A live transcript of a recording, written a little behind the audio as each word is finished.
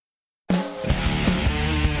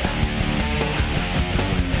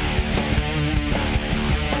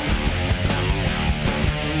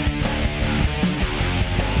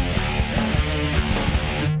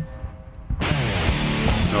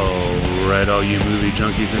all you movie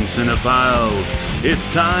junkies and cinephiles.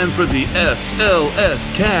 It's time for the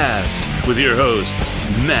SLS Cast with your hosts,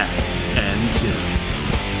 Matt and Tim.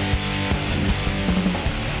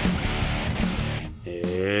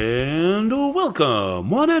 And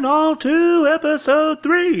welcome, one and all, to episode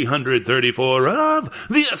 334 of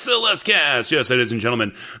the SLS Cast. Yes, ladies and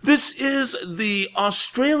gentlemen, this is the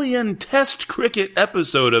Australian Test Cricket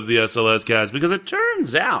episode of the SLS Cast, because it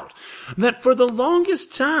turns out that for the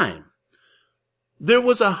longest time, there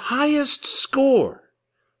was a highest score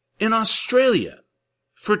in Australia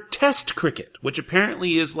for Test cricket, which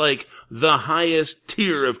apparently is like the highest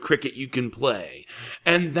tier of cricket you can play.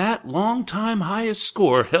 And that long-time highest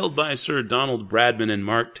score, held by Sir Donald Bradman and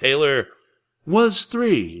Mark Taylor, was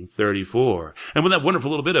 334. And with that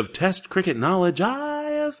wonderful little bit of Test cricket knowledge,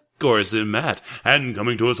 I, of course, am Matt. And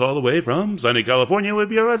coming to us all the way from sunny California would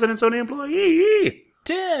be a resident Sony employee,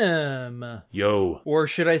 Tim. Yo. Or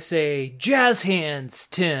should I say, Jazz Hands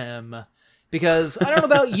Tim. Because, I don't know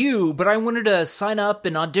about you, but I wanted to sign up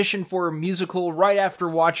and audition for a musical right after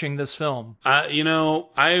watching this film.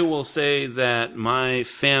 I will say that my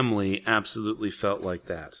family absolutely felt like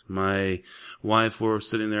that. My wife were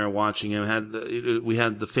sitting there watching him. We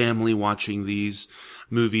had the family watching these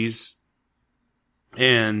movies,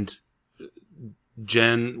 and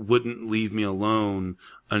Jen wouldn't leave me alone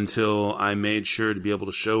until I made sure to be able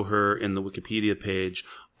to show her in the Wikipedia page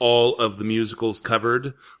all of the musicals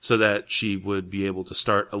covered, so that she would be able to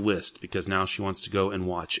start a list, because now she wants to go and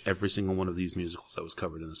watch every single one of these musicals that was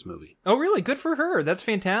covered in this movie. Oh, really? Good for her. That's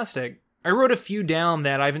fantastic. I wrote a few down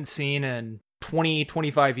that I haven't seen in 20,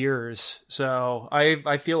 25 years, so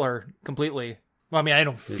I feel her completely. Well, I mean, I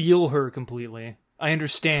don't feel her completely. I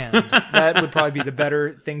understand. That would probably be the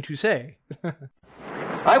better thing to say.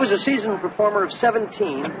 I was a seasoned performer of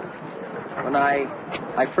 17 when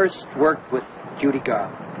I first worked with Judy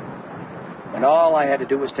Garland. And all I had to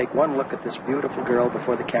do was take one look at this beautiful girl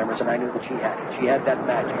before the cameras, and I knew that she had it. She had that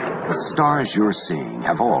magic. The stars you're seeing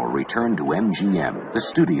have all returned to MGM, the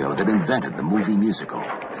studio that invented the movie musical.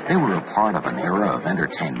 They were a part of an era of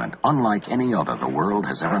entertainment unlike any other the world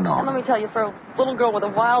has ever known. Let me tell you, for a little girl with a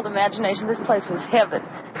wild imagination, this place was heaven.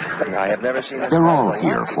 I have never seen this. They're all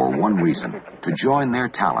here for one reason: to join their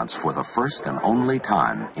talents for the first and only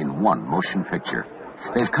time in one motion picture.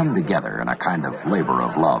 They've come together in a kind of labor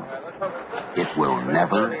of love. It will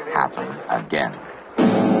never happen again.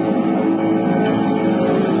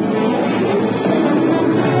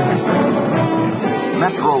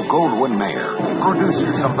 Metro-Goldwyn-Mayer,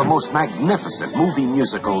 producers of the most magnificent movie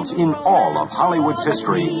musicals in all of Hollywood's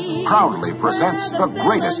history, proudly presents the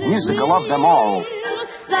greatest musical of them all.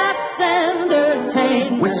 That's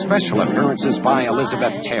entertainment. With special appearances by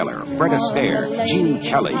Elizabeth Taylor, Fred Astaire, Gene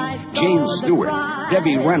Kelly, James Stewart,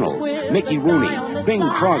 Debbie Reynolds, Mickey Rooney, Bing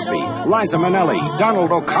Crosby, Liza Minnelli,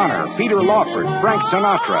 Donald O'Connor, Peter Lawford, Frank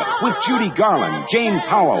Sinatra, with Judy Garland, Jane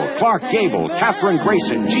Powell, Clark Gable, Katherine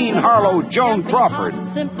Grayson, Jean Harlow, Joan Crawford.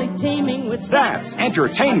 Simply teeming with That's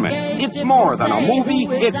entertainment. It's more than a movie,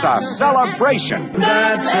 it's a celebration.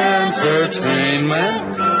 That's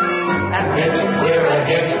entertainment. And hit, we're a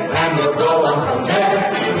hit, and we'll go on from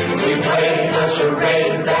there. We played a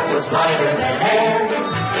charade that was lighter than air.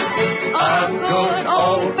 A good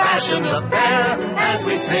old-fashioned affair. As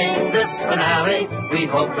we sing this finale, we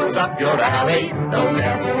hope goes up your alley. No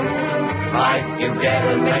doubt, like you get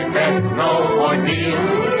a Macbeth, no ordeal.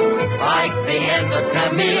 Like the end of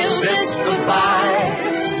Camille, this goodbye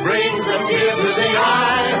brings a tear to the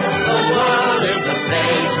eye. The world is a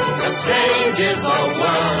stage, the stage is a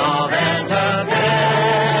world of entertainment.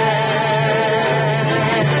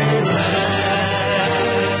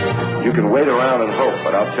 You can wait around and hope,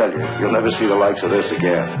 but I'll tell you, you'll never see the likes of this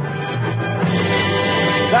again.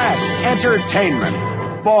 That's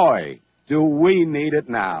entertainment. Boy, do we need it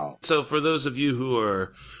now. So for those of you who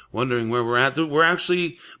are wondering where we're at, we're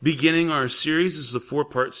actually beginning our series. This is a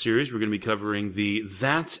 4-part series. We're going to be covering the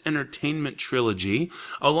That's Entertainment trilogy,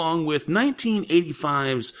 along with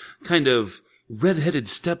 1985's kind of redheaded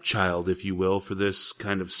stepchild, if you will, for this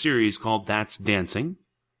kind of series called That's Dancing.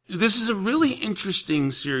 This is a really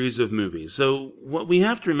interesting series of movies. So what we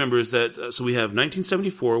have to remember is that, so we have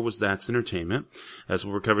 1974 was That's Entertainment. That's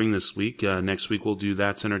what we're covering this week. Next week we'll do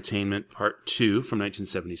That's Entertainment Part 2 from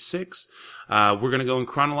 1976. We're going to go in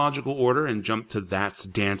chronological order and jump to That's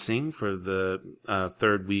Dancing for the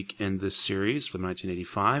third week in this series from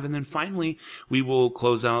 1985. And then finally, we will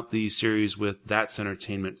close out the series with That's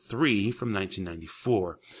Entertainment 3 from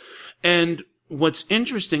 1994. And what's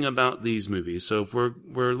interesting about these movies, so if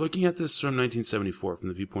we're looking at this from 1974, from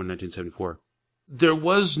the viewpoint of 1974, there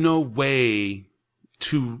was no way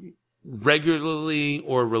to regularly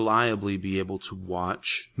or reliably be able to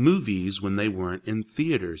watch movies when they weren't in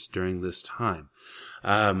theaters during this time.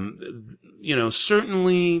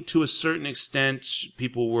 Certainly to a certain extent,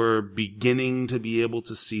 people were beginning to be able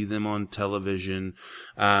to see them on television.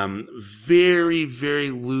 Very, very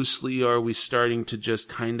loosely are we starting to just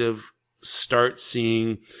kind of start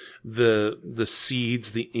seeing the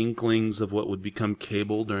seeds, the inklings of what would become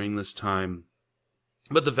cable during this time.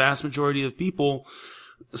 But the vast majority of people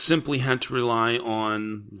simply had to rely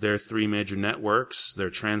on their three major networks,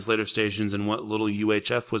 their translator stations, and what little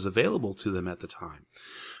UHF was available to them at the time.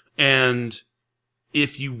 And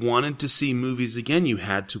if you wanted to see movies again, you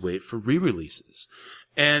had to wait for re-releases.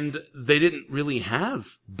 And they didn't really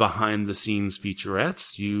have behind-the-scenes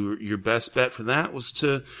featurettes. Your best bet for that was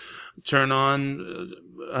to turn on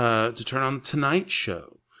The Tonight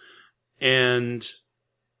Show,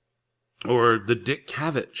 or the Dick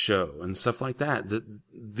Cavett Show and stuff like that.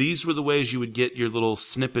 These were the ways you would get your little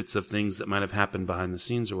snippets of things that might have happened behind the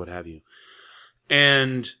scenes or what have you.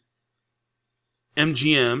 And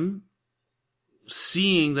MGM,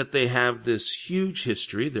 seeing that they have this huge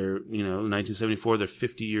history, they're, 1974, they're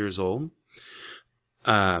 50 years old.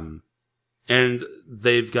 And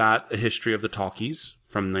they've got a history of the talkies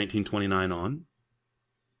from 1929 on.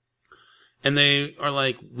 And they are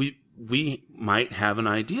like, we might have an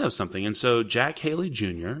idea of something. And so Jack Haley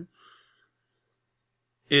Jr.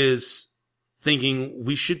 is thinking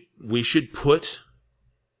we should put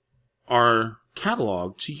our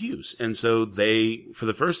catalog to use. And so they, for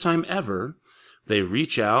the first time ever, they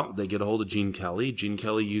reach out, they get a hold of Gene Kelly. Gene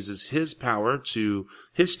Kelly uses his star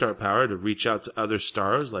power to reach out to other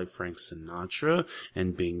stars like Frank Sinatra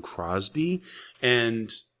and Bing Crosby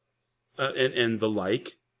and the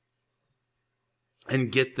like,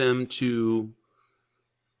 and get them to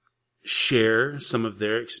share some of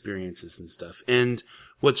their experiences and stuff. And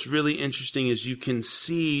what's really interesting is you can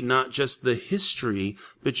see not just the history,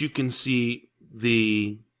 but you can see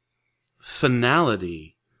the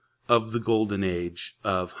finality of the golden age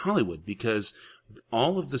of Hollywood, because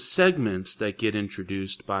all of the segments that get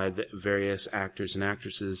introduced by the various actors and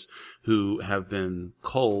actresses who have been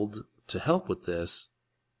culled to help with this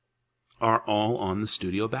are all on the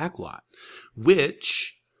studio backlot,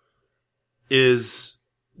 which is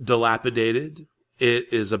dilapidated.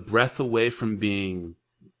 It is a breath away from being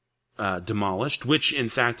demolished, which in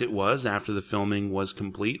fact it was after the filming was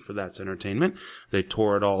complete for That's Entertainment. They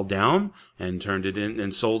tore it all down and turned it in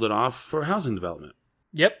and sold it off for housing development.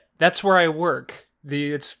 Yep, that's where I work.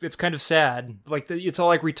 It's kind of sad. It's all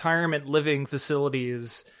like retirement living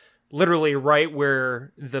facilities, literally right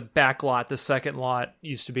where the back lot, the second lot,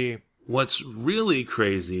 used to be. What's really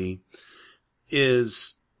crazy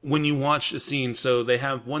is when you watch a scene. So they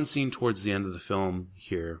have one scene towards the end of the film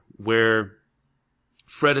here where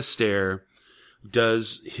Fred Astaire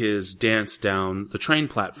does his dance down the train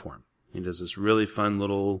platform. He does this really fun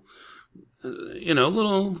little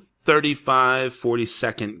 35, 40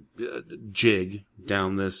 second jig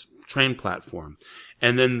down this train platform.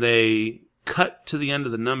 And then they cut to the end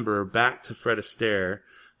of the number back to Fred Astaire,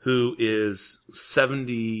 who is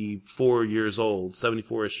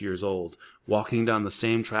 74-ish years old, walking down the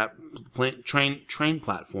same train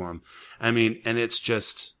platform. I mean, and it's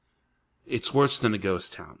worse than a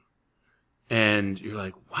ghost town. And you're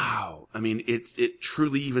like, wow. I mean, it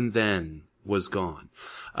truly even then was gone.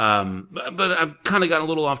 But I've kind of got a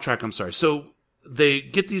little off track. I'm sorry. So they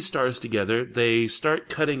get these stars together. They start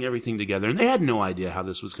cutting everything together, and they had no idea how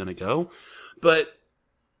this was going to go. But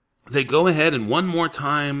they go ahead and one more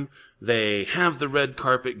time, they have the red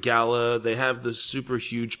carpet gala. They have the super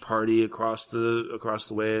huge party across the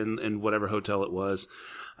way in whatever hotel it was.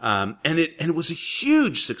 And it was a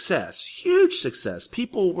huge success.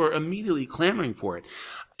 People were immediately clamoring for it.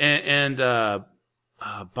 And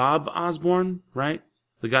Bob Osborne, right?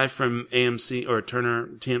 The guy from AMC or Turner,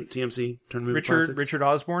 TMC, Turner Movie Classics. Richard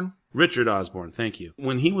Osborne? Richard Osborne, thank you.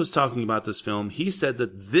 When he was talking about this film, he said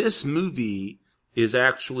that this movie is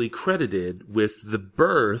actually credited with the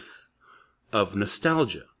birth of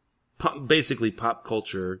nostalgia. Basically pop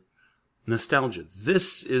culture nostalgia.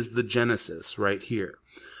 This is the genesis right here.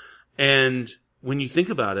 And when you think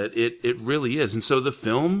about it, it really is. And so the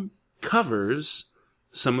film covers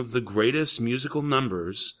some of the greatest musical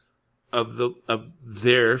numbers of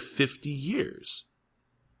their 50 years.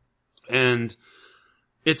 And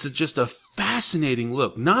it's just a fascinating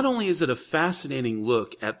look. Not only is it a fascinating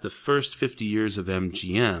look at the first 50 years of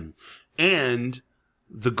MGM and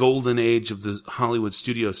the golden age of the Hollywood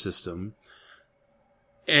studio system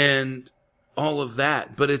and all of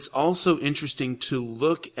that, but it's also interesting to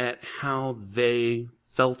look at how they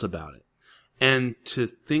felt about it And to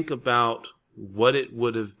think about what it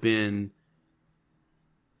would have been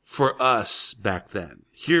for us back then.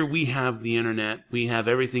 Here we have the internet. We have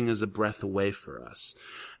everything as a breath away for us.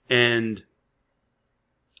 And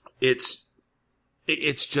it's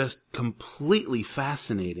just completely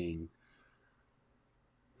fascinating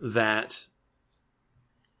that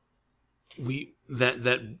we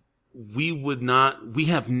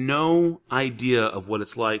have no idea of what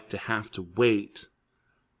it's like to have to wait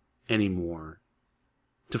anymore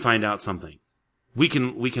to find out something. We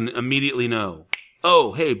can immediately know,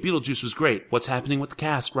 oh, hey, Beetlejuice was great. What's happening with the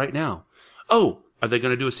cast right now? Oh, are they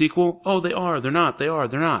going to do a sequel? Oh, they are. They're not. They are.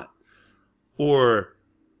 They're not. Or,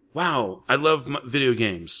 wow, I love video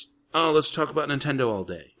games. Oh, let's talk about Nintendo all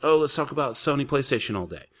day. Oh, let's talk about Sony PlayStation all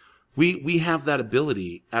day. We have that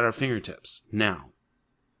ability at our fingertips now.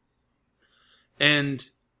 And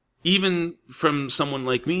even from someone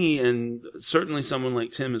like me, and certainly someone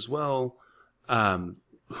like Tim as well,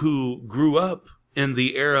 who grew up in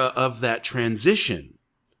the era of that transition,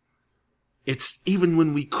 it's even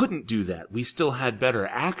when we couldn't do that, we still had better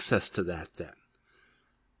access to that then.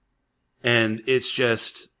 And it's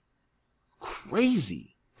just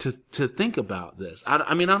crazy to think about this.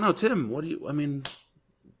 I mean, I don't know, Tim, what are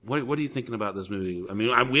you thinking about this movie? I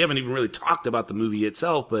mean, we haven't even really talked about the movie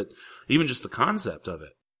itself, but even just the concept of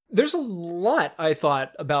it. There's a lot I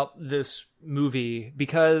thought about this movie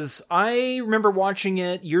because I remember watching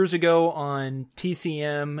it years ago on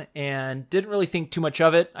TCM and didn't really think too much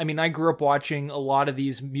of it. I mean, I grew up watching a lot of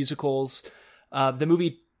these musicals. The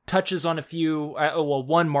movie touches on a few,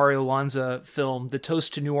 one Mario Lanza film, The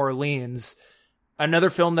Toast to New Orleans, another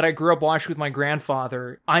film that I grew up watching with my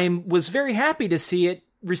grandfather. I was very happy to see it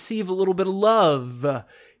receive a little bit of love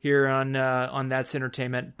here on That's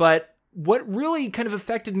Entertainment. But what really kind of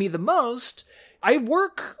affected me the most, I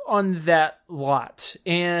work on that lot,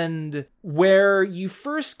 and where you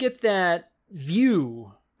first get that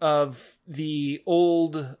view of the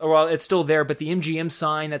old, well, it's still there, but the MGM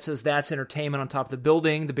sign that says That's Entertainment on top of the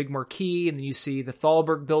building, the big marquee, and then you see the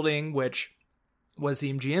Thalberg building, which was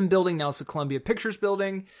the MGM building, now it's the Columbia Pictures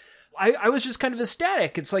building. I was just kind of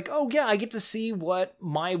ecstatic. It's like, oh yeah, I get to see what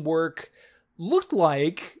my work looked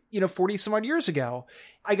like, 40 some odd years ago.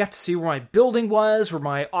 I got to see where my building was, where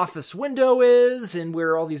my office window is, and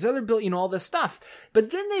where all these other all this stuff.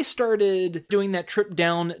 But then they started doing that trip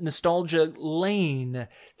down nostalgia lane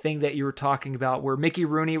thing that you were talking about, where Mickey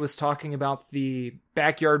Rooney was talking about the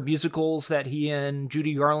backyard musicals that he and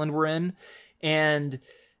Judy Garland were in. And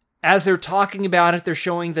as they're talking about it, they're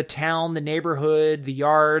showing the town, the neighborhood, the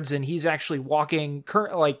yards, and he's actually walking,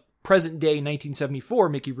 present day 1974,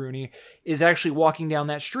 Mickey Rooney is actually walking down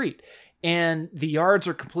that street. And the yards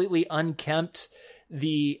are completely unkempt.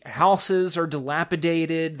 The houses are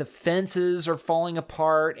dilapidated. The fences are falling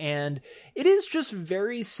apart. And it is just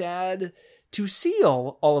very sad to see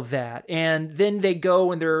all of that. And then they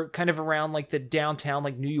go and they're kind of around like the downtown,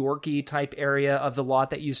 like New York-y type area of the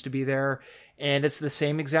lot that used to be there. And it's the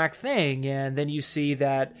same exact thing. And then you see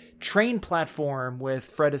that train platform with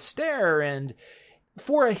Fred Astaire. And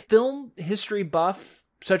for a film history buff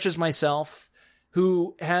such as myself,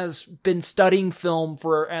 who has been studying film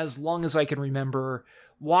for as long as I can remember,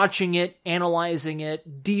 watching it, analyzing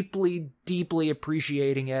it, deeply, deeply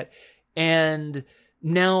appreciating it, and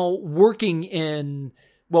now working in,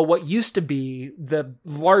 what used to be the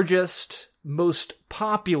largest, most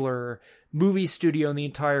popular movie studio in the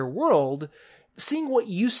entire world, seeing what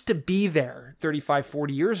used to be there 35,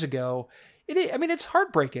 40 years ago, it's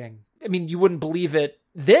heartbreaking. I mean, you wouldn't believe it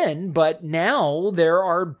then, but now there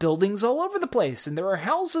are buildings all over the place and there are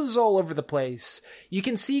houses all over the place. You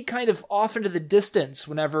can see kind of off into the distance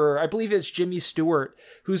whenever, I believe it's Jimmy Stewart,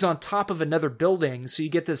 who's on top of another building. So you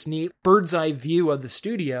get this neat bird's eye view of the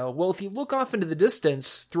studio. Well, if you look off into the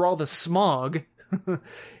distance through all the smog, there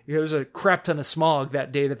was a crap ton of smog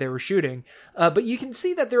that day that they were shooting. But you can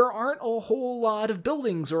see that there aren't a whole lot of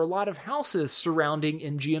buildings or a lot of houses surrounding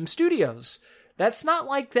MGM Studios. That's not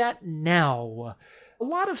like that now. A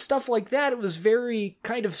lot of stuff like that, it was very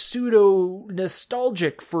kind of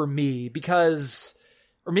pseudo-nostalgic for me because,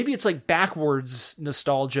 or maybe it's like backwards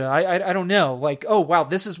nostalgia. I don't know. Like, oh, wow,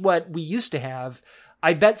 this is what we used to have.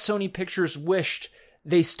 I bet Sony Pictures wished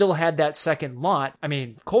they still had that second lot. I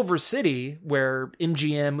mean, Culver City, where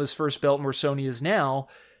MGM was first built and where Sony is now,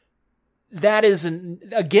 that is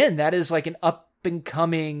like an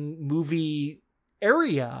up-and-coming movie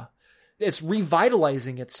area. It's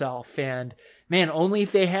revitalizing itself, and man, only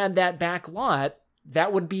if they had that back lot,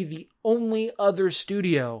 that would be the only other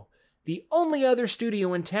studio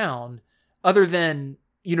in town, other than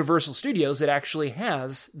Universal Studios, that actually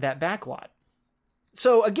has that back lot.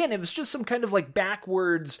 So again, it was just some kind of like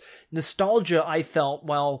backwards nostalgia I felt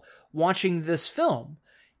while watching this film.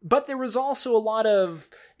 But there was also a lot of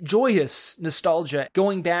joyous nostalgia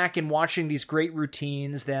going back and watching these great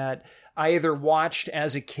routines that I either watched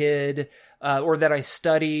as a kid or that I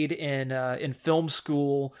studied in film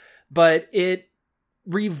school. But it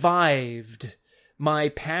revived my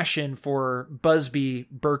passion for Busby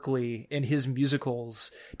Berkeley and his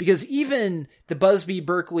musicals, because even the Busby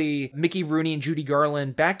Berkeley, Mickey Rooney and Judy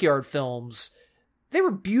Garland backyard films, they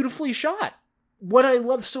were beautifully shot. What I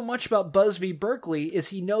love so much about Busby Berkeley is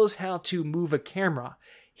he knows how to move a camera.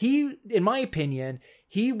 He, in my opinion,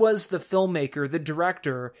 he was the filmmaker, the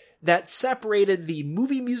director that separated the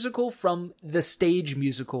movie musical from the stage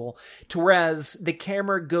musical, to whereas the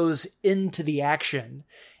camera goes into the action.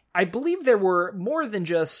 I believe there were more than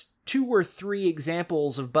just 2 or 3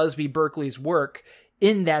 examples of Busby Berkeley's work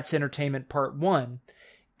in That's Entertainment Part 1.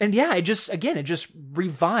 And yeah, it just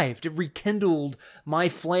revived, it rekindled my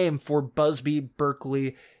flame for Busby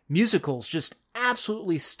Berkeley musicals. Just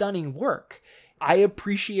absolutely stunning work. I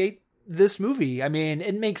appreciate this movie. I mean,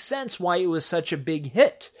 it makes sense why it was such a big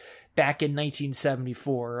hit back in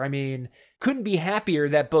 1974. I mean, couldn't be happier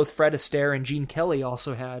that both Fred Astaire and Gene Kelly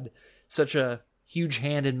also had such a huge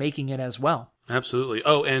hand in making it as well. Absolutely.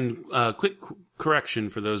 Oh, and quick correction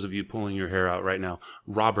for those of you pulling your hair out right now.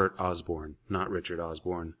 Robert Osborne, not Richard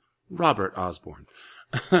Osborne. Robert Osborne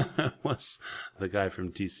was the guy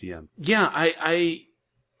from TCM. Yeah, I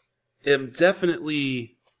am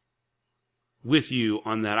definitely with you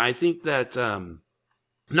on that. I think that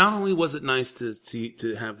not only was it nice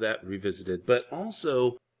to have that revisited, but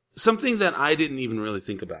also something that I didn't even really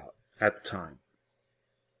think about at the time.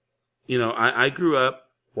 You know, I grew up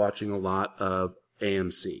watching a lot of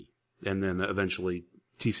AMC and then eventually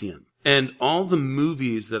TCM. And all the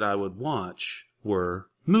movies that I would watch were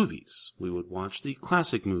movies. We would watch the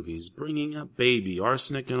classic movies, Bringing Up Baby,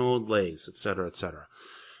 Arsenic and Old Lace, etc., etc.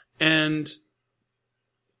 And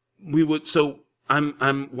so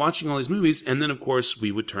I'm watching all these movies, and then of course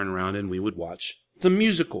we would turn around and we would watch the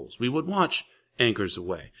musicals. We would watch Anchors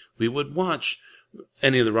Away. We would watch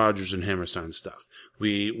any of the Rodgers and Hammerstein stuff.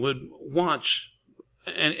 We would watch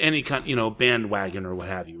any kind, Bandwagon or what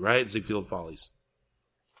have you, right? Ziegfeld Follies.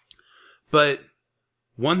 But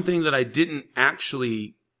one thing that I didn't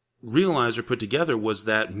actually realize or put together was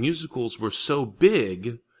that musicals were so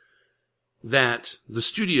big that the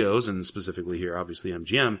studios, and specifically here, obviously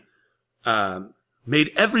MGM,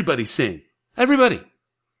 made everybody sing. Everybody.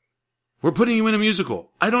 We're putting you in a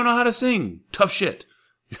musical. I don't know how to sing. Tough shit.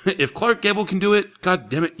 If Clark Gable can do it, God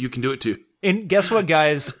damn it, you can do it too. And guess what,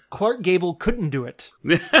 guys? Clark Gable couldn't do it.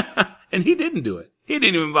 And he didn't do it. He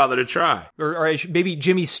didn't even bother to try. Or maybe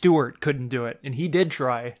Jimmy Stewart couldn't do it, and he did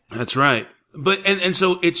try. That's right. But, and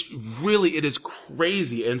so it is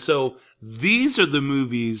crazy. And so these are the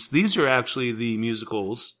movies, these are actually the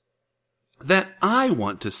musicals that I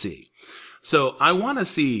want to see. So I want to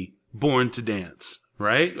see Born to Dance,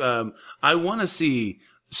 right? I want to see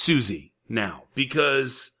Susie now,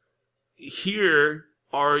 because here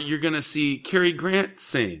you're going to see Cary Grant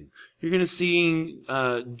sing. You're going to see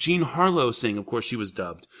Jean Harlow sing. Of course, she was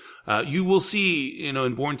dubbed. You will see,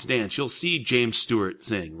 in Born to Dance, you'll see James Stewart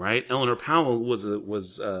sing, right? Eleanor Powell was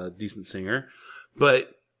a decent singer,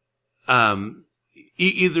 but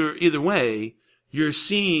either way, you're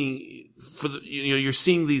seeing you're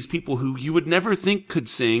seeing these people who you would never think could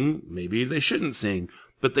sing. Maybe they shouldn't sing,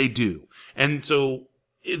 but they do. And so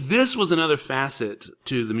this was another facet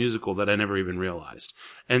to the musical that I never even realized.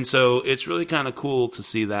 And so it's really kind of cool to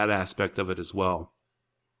see that aspect of it as well.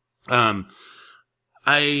 I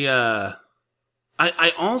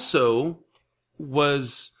also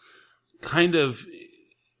was kind of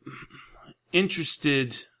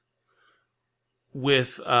interested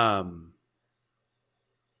with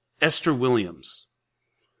Esther Williams.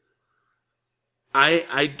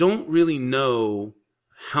 I don't really know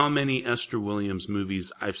how many Esther Williams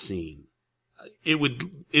movies I've seen. It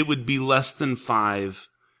would be less than 5,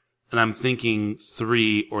 and I'm thinking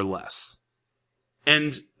 3 or less.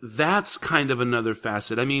 And that's kind of another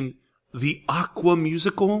facet. I mean, the Aqua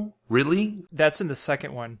musical, really? That's in the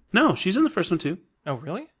second one. No, she's in the first one too. Oh,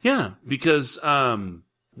 really? Yeah, because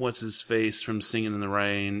what's his face from Singing in the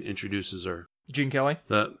Rain introduces her. Gene Kelly?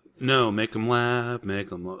 Make 'em laugh,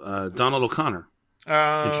 Donald O'Connor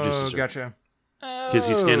introduces her. Gotcha. Because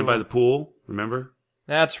he's standing by the pool, remember?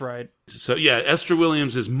 That's right. So yeah, Esther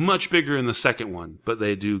Williams is much bigger in the second one, but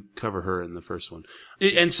they do cover her in the first one.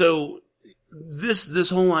 And so this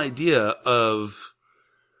whole idea of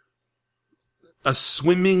a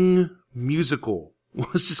swimming musical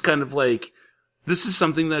was just kind of like this is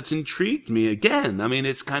something that's intrigued me again. I mean,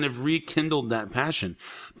 it's kind of rekindled that passion.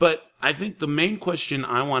 But I think the main question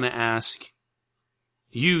I want to ask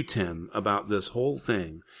you, Tim, about this whole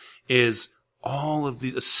thing is all of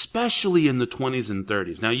the, especially in the 20s and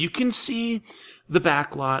 30s. Now, you can see the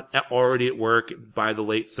backlot already at work by the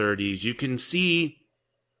late 30s. You can see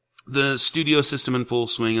the studio system in full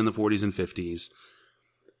swing in the 40s and 50s.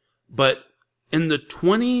 But in the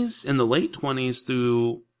 20s, in the late 20s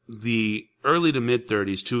through the early to mid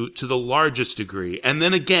 30s to the largest degree, and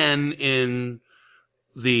then again in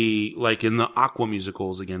the Aqua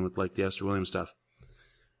musicals again with like the Esther Williams stuff.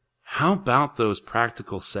 How about those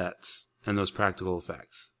practical sets and those practical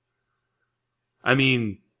effects? I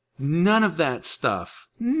mean, none of that stuff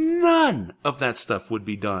would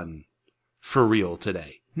be done for real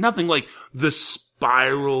today. Nothing like the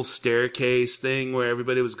spiral staircase thing where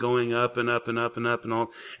everybody was going up and up and up and up and all,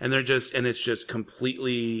 and it's just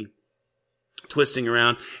completely twisting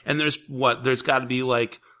around. And there's got to be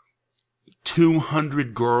like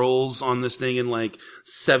 200 girls on this thing and like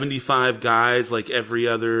 75 guys, like every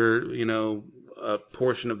other,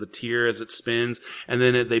 portion of the tier as it spins. And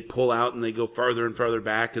then they pull out and they go farther and farther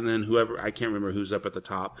back. And then I can't remember who's up at the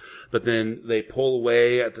top, but then they pull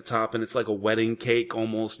away at the top and it's like a wedding cake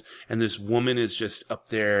almost. And this woman is just up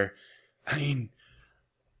there. I mean,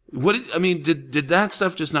 did that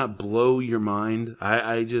stuff just not blow your mind?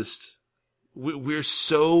 We're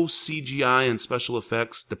so CGI and special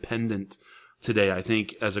effects dependent today, I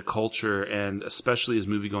think, as a culture and especially as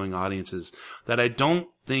movie-going audiences, that I don't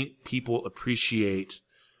think people appreciate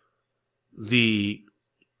the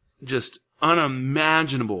just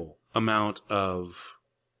unimaginable amount of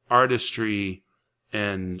artistry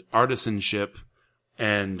and artisanship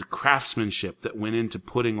and craftsmanship that went into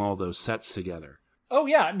putting all those sets together. Oh,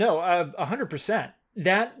 yeah, no, 100%.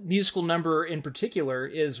 That musical number in particular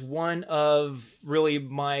is one of really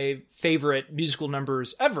my favorite musical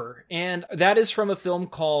numbers ever. And that is from a film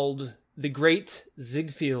called The Great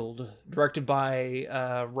Ziegfeld, directed by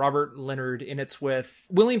Robert Leonard. And it's with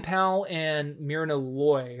William Powell and Myrna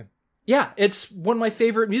Loy. Yeah, it's one of my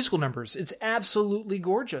favorite musical numbers. It's absolutely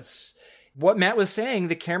gorgeous. What Matt was saying,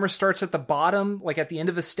 the camera starts at the bottom, like at the end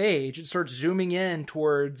of a stage. It starts zooming in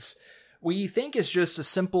towards what you think is just a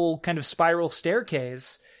simple kind of spiral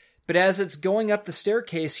staircase. But as it's going up the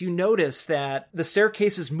staircase, you notice that the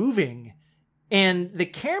staircase is moving and the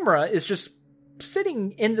camera is just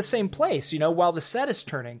sitting in the same place, while the set is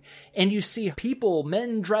turning. And you see people,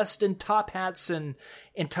 men dressed in top hats and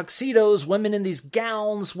in tuxedos, women in these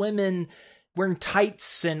gowns, women wearing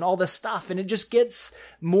tights and all this stuff. And it just gets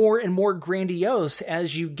more and more grandiose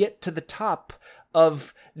as you get to the top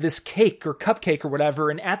of this cake or cupcake or whatever.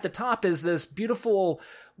 And at the top is this beautiful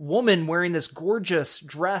woman wearing this gorgeous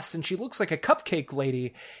dress, and she looks like a cupcake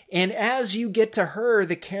lady. And as you get to her,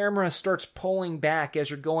 the camera starts pulling back as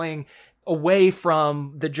you're going away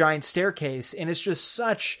from the giant staircase. And it's just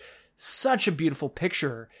such a beautiful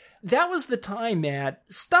picture. That was the time, Matt.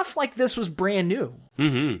 Stuff like this was brand new.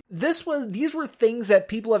 Mm-hmm. These were things that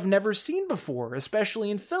people have never seen before,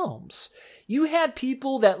 especially in films. You had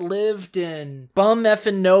people that lived in bum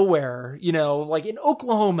effing nowhere, like in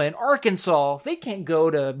Oklahoma and Arkansas. They can't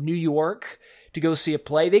go to New York to go see a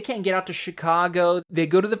play. They can't get out to Chicago. They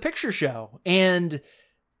go to the picture show. And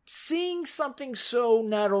seeing something so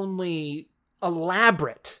not only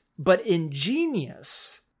elaborate, but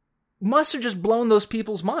ingenious must have just blown those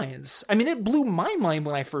people's minds. I mean, it blew my mind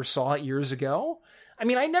when I first saw it years ago. I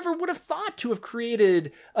mean, I never would have thought to have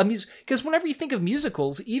created a music, because whenever you think of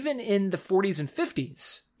musicals, even in the 40s and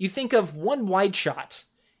 50s, you think of one wide shot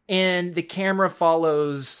and the camera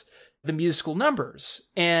follows the musical numbers.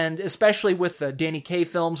 And especially with the Danny Kaye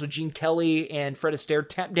films with Gene Kelly and Fred Astaire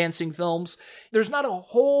tap dancing films, there's not a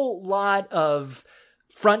whole lot of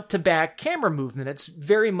front to back camera movement. It's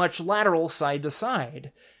very much lateral, side to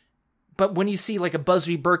side. But when you see like a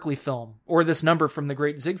Busby Berkeley film or this number from The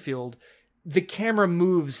Great Ziegfeld, the camera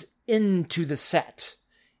moves into the set.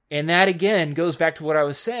 And that again goes back to what I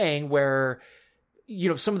was saying, where,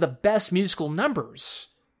 some of the best musical numbers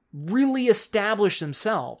really establish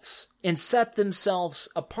themselves and set themselves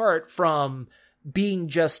apart from being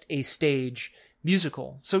just a stage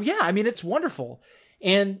musical. So yeah, I mean, it's wonderful.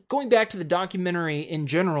 And going back to the documentary in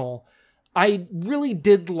general, I really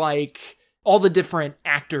did like all the different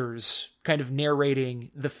actors kind of narrating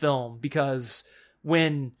the film, because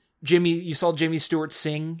when you saw Jimmy Stewart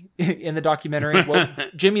sing in the documentary, well,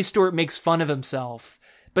 Jimmy Stewart makes fun of himself,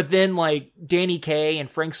 but then like Danny Kaye and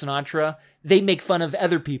Frank Sinatra, they make fun of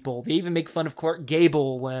other people. They even make fun of Clark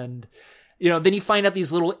Gable, and Then you find out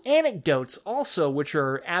these little anecdotes also, which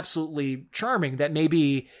are absolutely charming that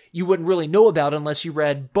maybe you wouldn't really know about unless you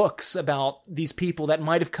read books about these people that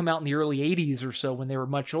might have come out in the early 80s or so when they were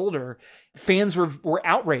much older. Fans were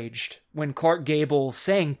outraged when Clark Gable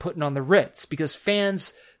sang Puttin' on the Ritz because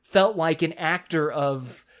fans felt like an actor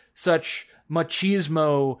of such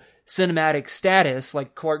machismo cinematic status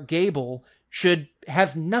like Clark Gable should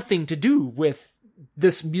have nothing to do with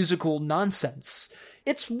this musical nonsense.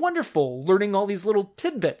 It's wonderful learning all these little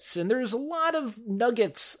tidbits, and there's a lot of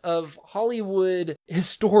nuggets of Hollywood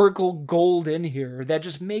historical gold in here that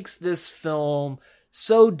just makes this film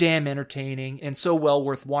so damn entertaining and so well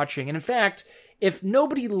worth watching. And in fact, if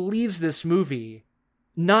nobody leaves this movie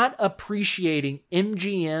not appreciating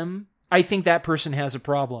MGM, I think that person has a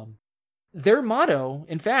problem. Their motto,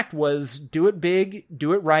 in fact, was do it big,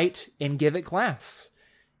 do it right, and give it class.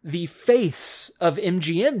 The face of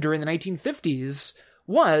MGM during the 1950s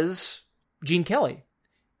was Gene Kelly.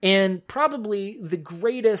 And probably the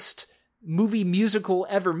greatest movie musical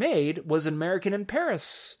ever made was An American in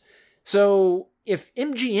Paris. So if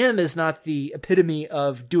MGM is not the epitome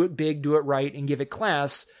of do it big, do it right, and give it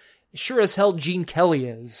class, sure as hell Gene Kelly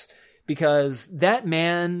is. Because that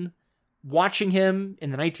man, watching him in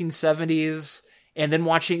the 1970s, and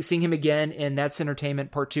then seeing him again in That's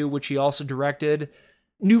Entertainment Part 2, which he also directed,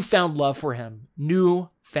 newfound love for him.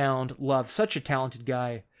 Newfound love. Such a talented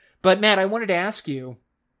guy. But Matt, I wanted to ask you,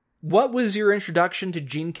 what was your introduction to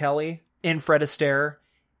Gene Kelly and Fred Astaire?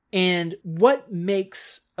 And what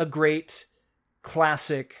makes a great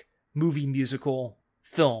classic movie musical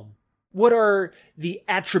film? What are the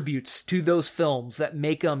attributes to those films that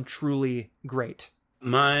make them truly great?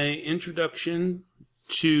 My introduction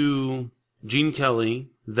to Gene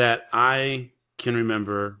Kelly that I can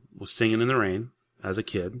remember was Singing in the Rain. As a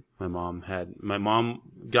kid, my mom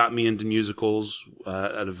got me into musicals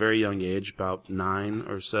at a very young age, about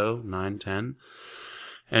 9, 10.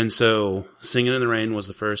 And so Singing in the Rain was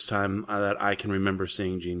the first time that I can remember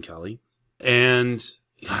seeing Gene Kelly. And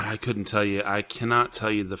God, I cannot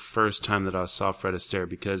tell you the first time that I saw Fred Astaire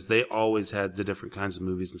because they always had the different kinds of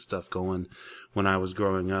movies and stuff going when I was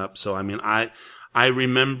growing up. So, I mean, I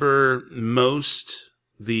remember most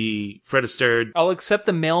the Fred Astaire. I'll accept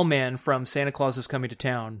the mailman from Santa Claus is Coming to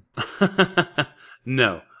Town.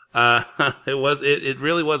 No. It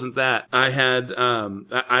really wasn't that.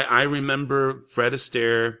 I remember Fred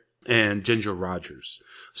Astaire and Ginger Rogers.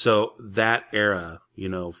 So that era,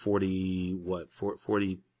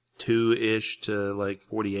 42-ish to like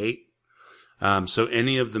 48. So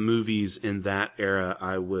any of the movies in that era,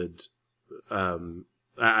 I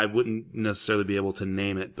wouldn't necessarily be able to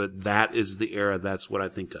name it, but that is the era. That's what I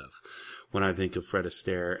think of when I think of Fred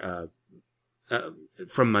Astaire,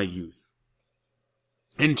 from my youth.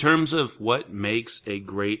 In terms of what makes a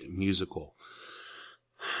great musical,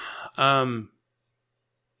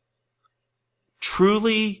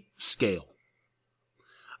 truly scale.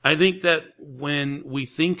 I think that when we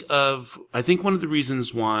think of, I think one of the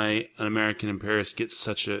reasons why An American in Paris gets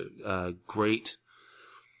such a great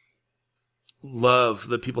love,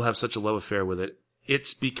 that people have such a love affair with it,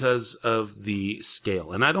 it's because of the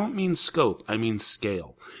scale. And I don't mean scope, I mean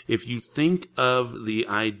scale. If you think of the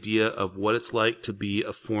idea of what it's like to be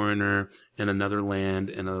a foreigner in another land,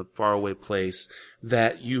 in a faraway place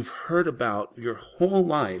that you've heard about your whole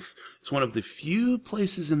life, it's one of the few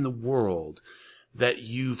places in the world that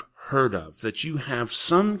you've heard of, that you have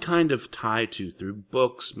some kind of tie to through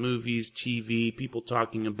books, movies, TV, people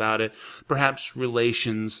talking about it, perhaps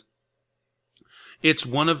relations. It's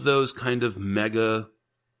one of those kind of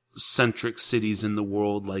mega-centric cities in the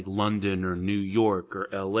world like London or New York or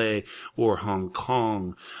LA or Hong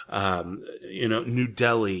Kong, New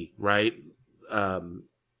Delhi, right? And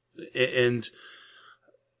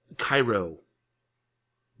Cairo,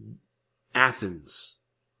 Athens,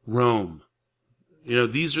 Rome.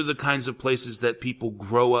 These are the kinds of places that people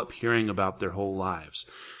grow up hearing about their whole lives.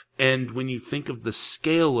 And when you think of the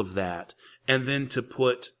scale of that, and then to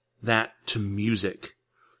put that to music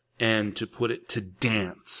and to put it to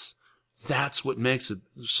dance, that's what makes it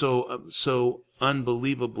so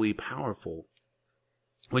unbelievably powerful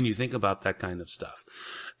when you think about that kind of stuff.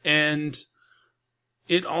 And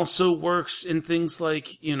it also works in things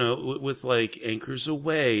like, with like Anchors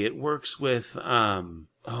Away. It works with, what am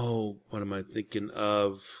I thinking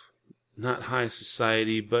of? Not High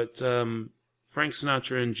Society, but Frank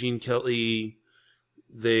Sinatra and Gene Kelly,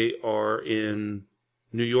 they are in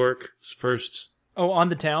New York's first. Oh, On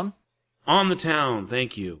the Town? On the Town,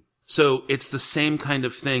 thank you. So it's the same kind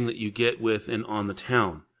of thing that you get with an On the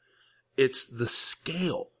Town. It's the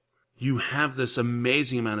scale. you have this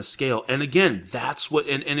amazing amount of scale. And again, that's what,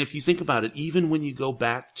 and if you think about it, even when you go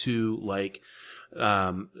back to like,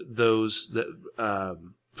 those that,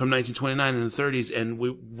 from 1929 and the 30s, and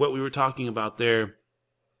what we were talking about there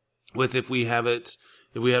with if we had it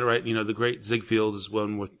right, you know, the Great Ziegfeld is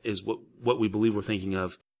what we believe we're thinking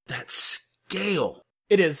of. That scale.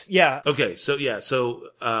 It is, yeah. Okay, so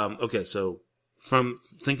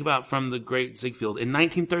think about from the Great Ziegfeld in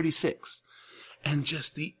 1936, and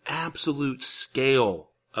just the absolute scale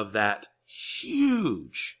of that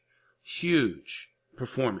huge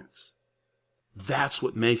performance. That's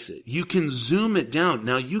what makes it. You can zoom it down.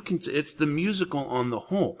 Now it's the musical on the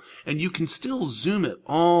whole, and you can still zoom it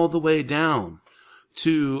all the way down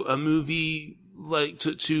to a movie like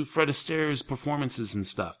to Fred Astaire's performances and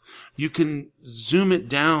stuff. You can zoom it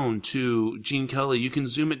down to Gene Kelly. You can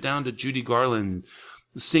zoom it down to Judy Garland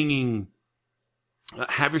singing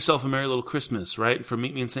Have Yourself a Merry Little Christmas, right? From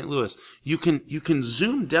Meet Me in St. Louis. You can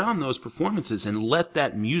zoom down those performances and let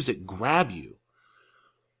that music grab you.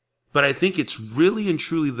 But I think it's really and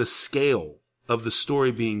truly the scale of the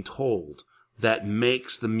story being told that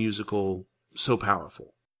makes the musical so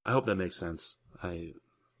powerful. I hope that makes sense. I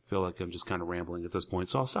feel like I'm just kind of rambling at this point,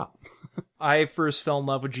 so I'll stop. I first fell in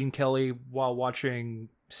love with Gene Kelly while watching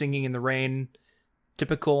Singing in the Rain.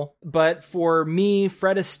 Typical. But for me,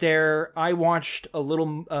 Fred Astaire, I watched a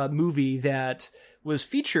little movie that was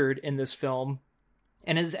featured in this film,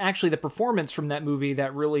 and it's actually the performance from that movie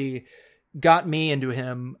that really got me into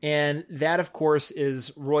him, and that, of course,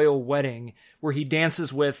 is Royal Wedding, where he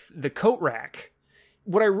dances with the coat rack.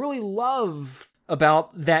 What I really love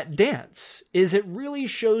about that dance is it really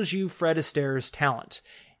shows you Fred Astaire's talent.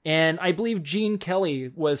 And I believe Gene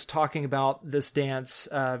Kelly was talking about this dance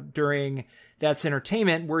during That's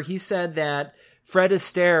Entertainment, where he said that Fred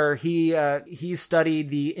Astaire, he studied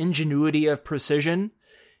the ingenuity of precision,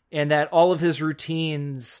 and that all of his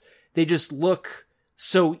routines, they just look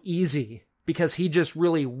so easy because he just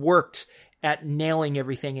really worked at nailing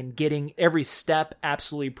everything and getting every step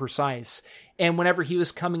absolutely precise. And whenever he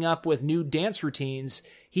was coming up with new dance routines,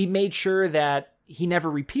 he made sure that he never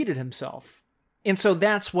repeated himself. And so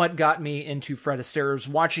that's what got me into Fred Astaire, was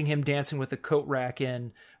watching him dancing with a coat rack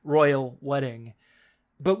in Royal Wedding.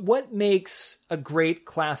 But what makes a great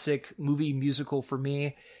classic movie musical for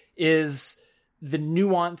me is the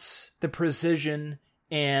nuance, the precision,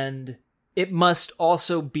 and it must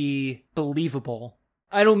also be believable.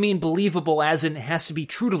 I don't mean believable as in it has to be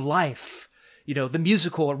true to life. You know, the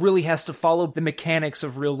musical, it really has to follow the mechanics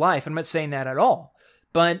of real life. I'm not saying that at all.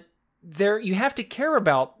 But you have to care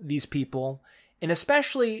about these people, and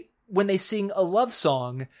especially when they sing a love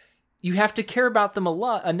song, you have to care about them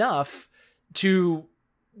enough to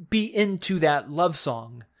be into that love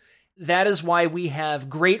song. That is why we have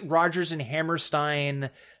great Rodgers and Hammerstein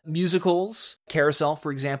musicals. Carousel,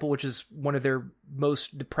 for example, which is one of their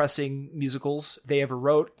most depressing musicals they ever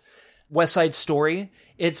wrote. West Side Story.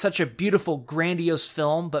 It's such a beautiful, grandiose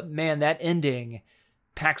film, but man, that ending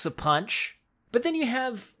packs a punch. But then you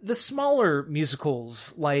have the smaller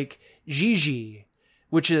musicals like Gigi,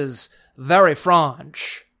 which is very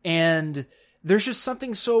French. And there's just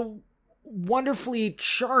something so wonderfully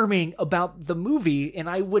charming about the movie, and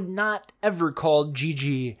I would not ever call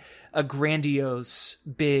Gigi a grandiose,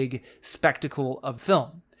 big spectacle of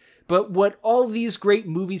film. But what all these great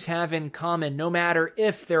movies have in common, no matter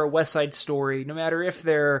if they're a West Side Story, no matter if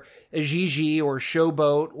they're a Gigi or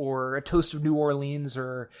Showboat or A Toast of New Orleans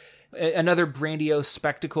or another grandiose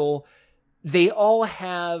spectacle, they all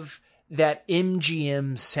have that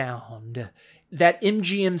MGM sound. That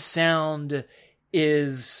MGM sound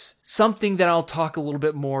is something that I'll talk a little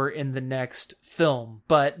bit more in the next film,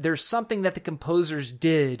 but there's something that the composers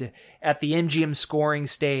did at the MGM scoring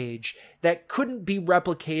stage that couldn't be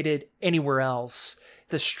replicated anywhere else.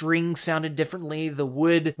 The strings sounded differently, the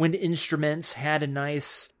wind instruments had a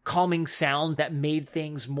nice calming sound that made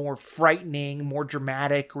things more frightening, more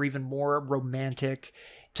dramatic, or even more romantic.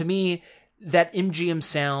 To me, that MGM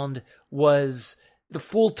sound was the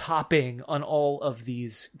full topping on all of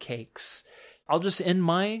these cakes. I'll just end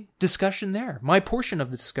my discussion there, my portion of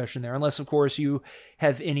the discussion there, unless, of course, you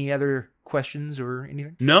have any other questions or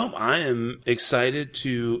anything. No, I am excited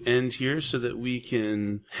to end here so that we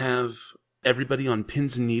can have everybody on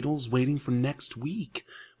pins and needles waiting for next week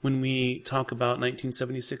when we talk about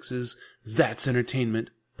 1976's That's Entertainment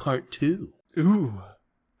Part 2. Ooh,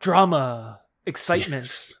 drama, excitement.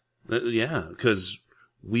 Yes. Yeah, because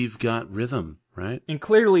we've got rhythm. Right? And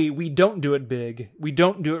clearly, we don't do it big, we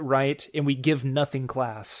don't do it right, and we give nothing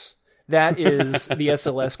class. That is the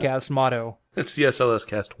SLS Cast motto. That's the SLS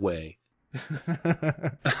Cast way.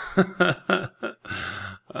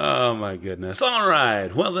 Oh my goodness. All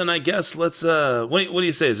right. Well, then I guess let's, what do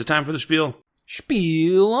you say? Is it time for the spiel?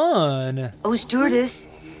 Spiel on. Oh, stewardess,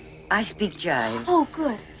 I speak jive. Oh,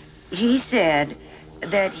 good. He said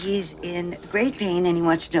that he's in great pain and he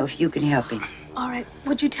wants to know if you can help him. All right.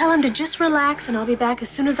 Would you tell him to just relax and I'll be back as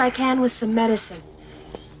soon as I can with some medicine?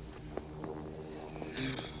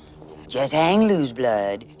 Just hang loose,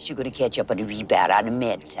 blood. She's gonna catch up on the rebound on the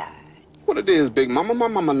med side. What it is, Big Mama? My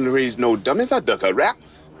mama raised no dummies. I duck a rap.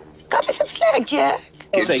 Cut me some slack, Jack.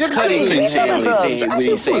 Say cutting the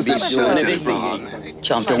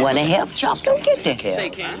Chump don't want to help. Chump don't get the help. Say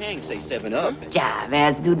can't hang, say 7-Up. Jive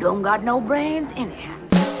ass dude don't got no brains anyhow.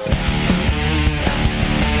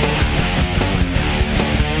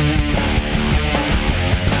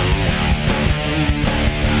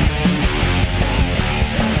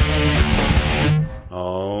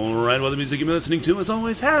 All right, well, the music you've been listening to, as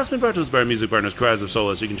always, has been brought to us by our music partners, Cries of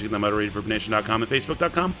Solace. You can check them out at RadioFreeNation.com and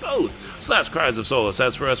Facebook.com, both/Cries of Solace.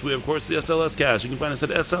 As for us, we have, of course, the SLS Cast. You can find us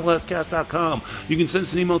at SLScast.com. You can send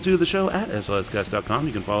us an email to the show at SLScast.com.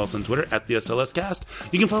 You can follow us on Twitter at the SLS Cast.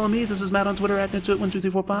 You can follow me, this is Matt, on Twitter at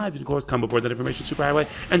Nituit12345. You can, of course, come aboard that information superhighway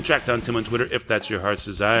and track down Tim on Twitter if that's your heart's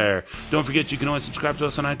desire. Don't forget, you can always subscribe to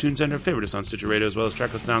us on iTunes and or favorite us on Stitcher Radio, as well as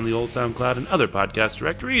track us down the old SoundCloud and other podcast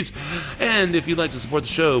directories. And if you'd like to support the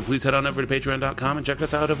show, please head on over to patreon.com and check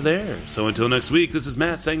us out over there. So until next week, this is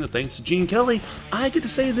Matt saying that thanks to Gene Kelly, I get to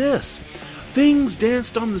say this. Things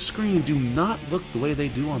danced on the screen do not look the way they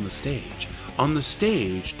do on the stage. On the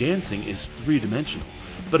stage, dancing is 3-dimensional,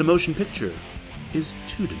 but a motion picture is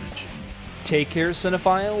 2-dimensional. Take care,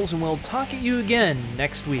 cinephiles, and we'll talk at you again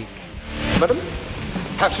next week. Madam,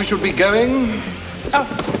 perhaps we should be going. Ah,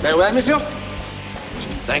 farewell, monsieur.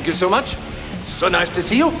 Thank you so much. So nice to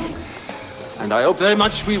see you. And I hope very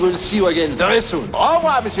much we will see you again very soon. Au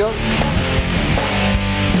revoir, monsieur.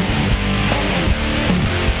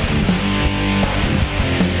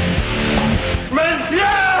 Monsieur!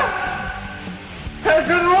 It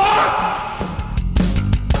can walk!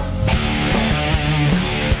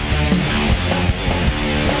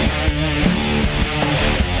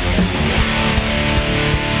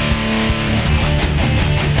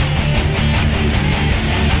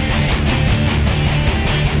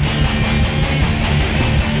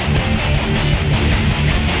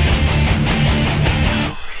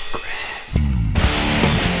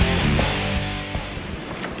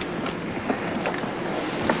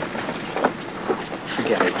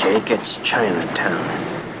 It's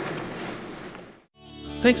Chinatown.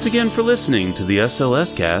 Thanks again for listening to the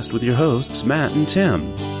SLS Cast with your hosts, Matt and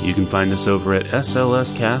Tim. You can find us over at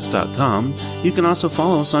slscast.com. You can also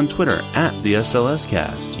follow us on Twitter at the SLS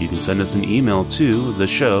Cast. You can send us an email to the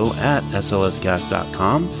show at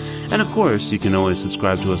slscast.com. And of course, you can always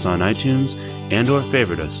subscribe to us on iTunes and or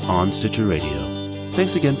favorite us on Stitcher Radio.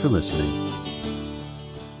 Thanks again for listening.